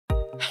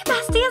Hey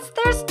besties,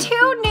 there's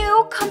 2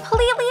 new,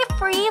 completely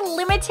free,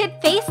 limited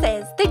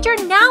faces that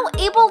you're now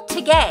able to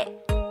get.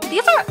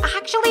 These are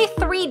actually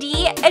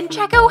 3D, and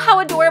check out how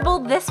adorable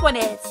this one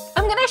is.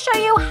 I'm gonna show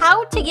you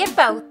how to get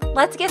both.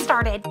 Let's get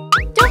started.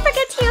 Don't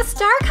forget to use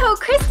star code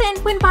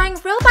KRYSTIN when buying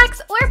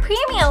Robux or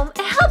Premium.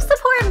 It helps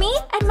support me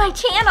and my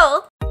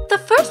channel. The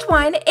first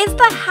one is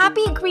the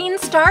Happy Green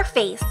Star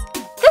face.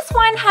 This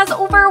one has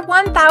over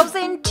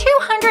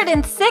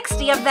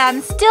 1,260 of them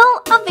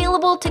still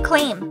available to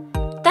claim.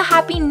 The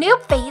Happy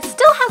Noob face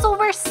still has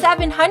over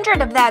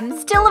 700 of them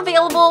still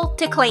available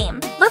to claim.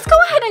 Let's go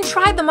ahead and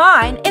try them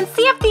on and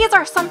see if these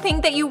are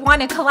something that you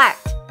want to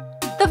collect.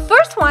 The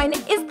first one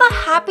is the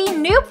Happy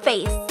Noob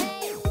face.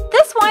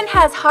 This one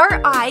has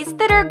heart eyes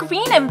that are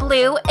green and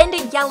blue and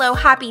a yellow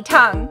happy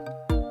tongue.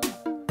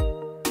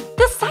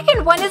 The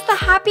second one is the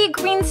Happy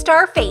Green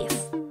Star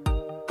face.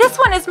 This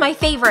one is my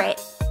favorite,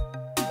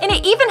 and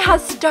it even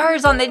has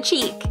stars on the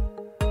cheek.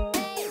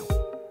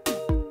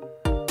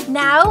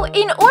 Now,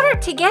 in order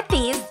to get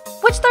these,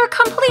 which they're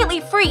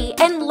completely free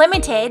and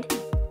limited,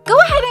 go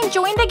ahead and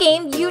join the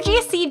game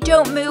UGC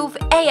Don't Move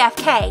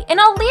AFK, and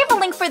I'll leave a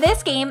link for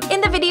this game in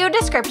the video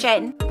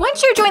description.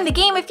 Once you join the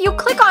game, if you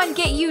click on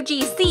Get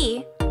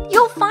UGC,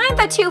 you'll find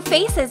the 2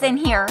 faces in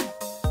here.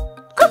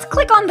 Let's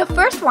click on the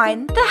first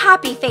one, the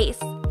Happy face.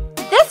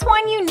 This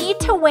one you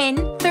need to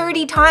win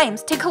 30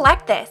 times to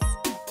collect this.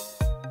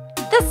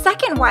 The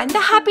second one, the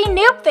Happy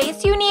Noob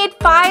face, you need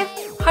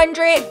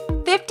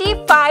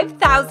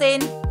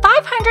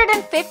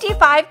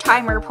 555,555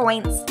 timer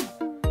points.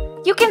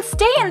 You can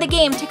stay in the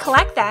game to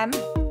collect them,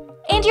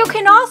 and you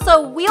can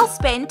also wheel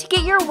spin to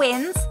get your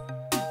wins,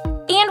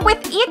 and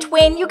with each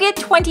win you get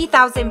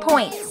 20,000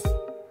 points.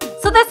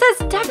 So this is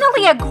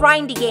definitely a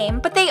grindy game,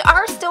 but they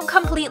are still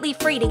completely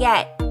free to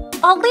get.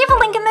 I'll leave a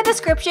link in the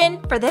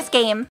description for this game.